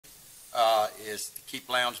is to keep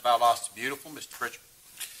Lowndes, Valdosta beautiful. Mr. Pritchard.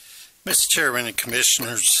 Mr. Chairman and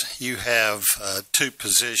Commissioners, you have two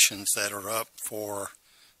positions that are up for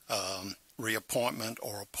reappointment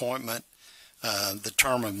or appointment. The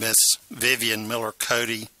term of Miss Vivian Miller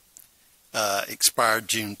Cody expired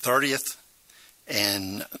June 30th,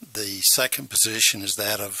 and the second position is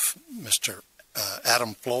that of Mr.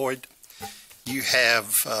 Adam Floyd. You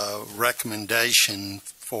have a recommendation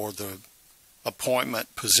for the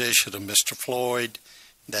appointment position of Mr. Floyd.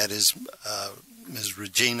 That is Ms.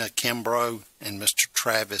 Regina Kimbrough and Mr.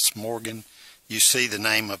 Travis Morgan. You see the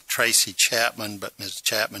name of Tracy Chapman, but Ms.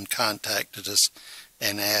 Chapman contacted us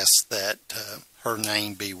and asked that her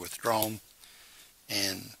name be withdrawn.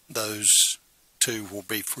 And those two will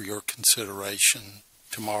be for your consideration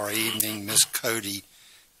tomorrow evening. Ms. Cody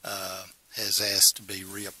has asked to be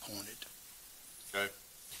reappointed. Okay.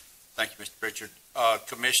 Thank you, Mr. Pritchard.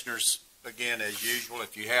 Commissioners, again, as usual,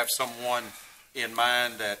 if you have someone in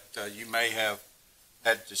mind that you may have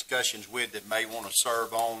had discussions with that may want to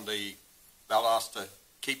serve on the Valdosta,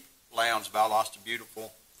 Keep Lowndes, Valdosta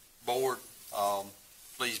Beautiful board,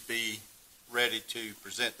 please be ready to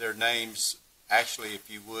present their names. Actually, if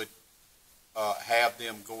you would have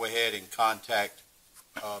them go ahead and contact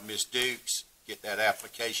Ms. Dukes, get that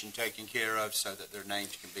application taken care of so that their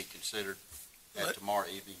names can be considered at tomorrow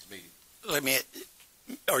evening's meeting.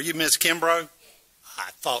 Are you Ms. Kimbrough? I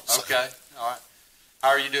thought so. Okay, all right. How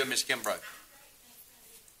are you doing, Ms. Kimbrough?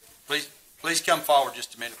 Please come forward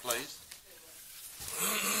just a minute, please.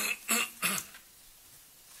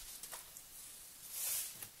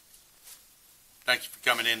 Thank you for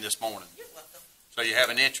coming in this morning. You're welcome. So you have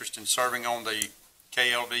an interest in serving on the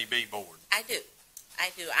KLDB board? I do.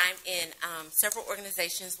 I'm in several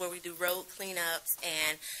organizations where we do road cleanups,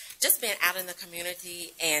 and just being out in the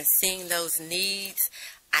community and seeing those needs,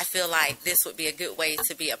 I feel like this would be a good way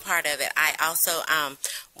to be a part of it. I also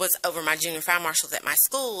was over my junior fire marshals at my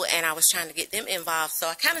school, and I was trying to get them involved. So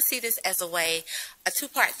I kind of see this as a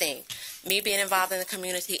two-part thing. Me being involved in the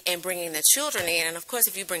community and bringing the children in. And, of course,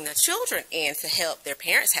 if you bring the children in to help, their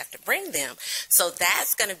parents have to bring them. So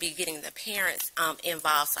that's going to be getting the parents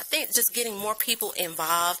involved. So I think just getting more people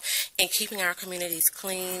involved in keeping our communities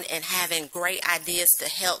clean and having great ideas to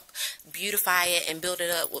help beautify it and build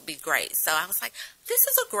it up would be great. So I was like, this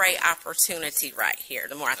is a great opportunity right here,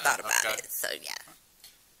 the more I thought about it. So, yeah.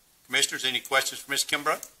 Commissioners, any questions for Ms. Kimbrough?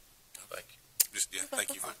 No, thank you.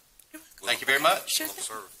 Thank you. Thank you very much. Sure.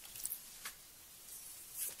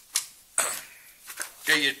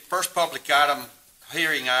 Okay, your first public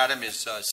hearing item is